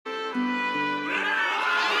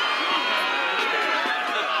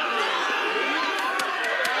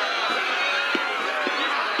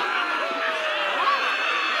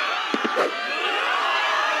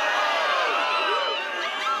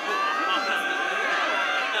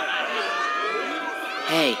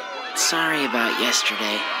Hey, sorry about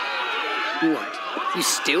yesterday. What? You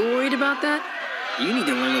still worried about that? You need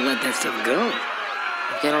to learn to let that stuff go.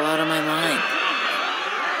 I've got a lot on my mind.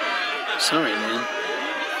 Sorry, man.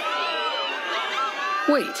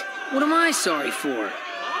 Wait, what am I sorry for?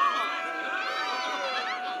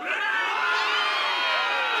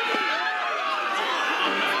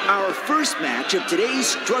 Our first match of today's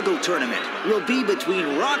struggle tournament will be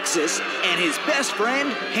between Roxas and his best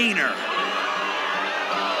friend, Heyner.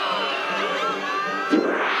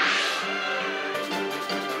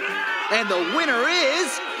 And the winner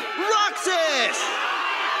is Roxas!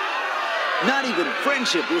 Not even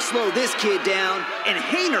friendship will slow this kid down, and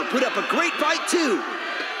Heyner put up a great fight too.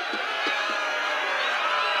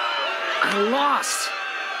 I lost.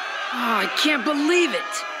 Oh, I can't believe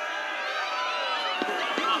it.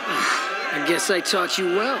 I guess I taught you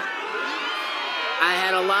well. I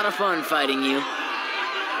had a lot of fun fighting you.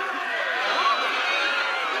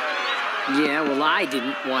 Yeah, well, I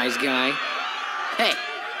didn't, wise guy. Hey,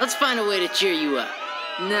 let's find a way to cheer you up.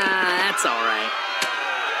 Nah, that's all right.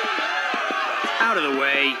 Out of the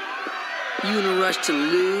way. You in a rush to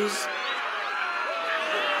lose?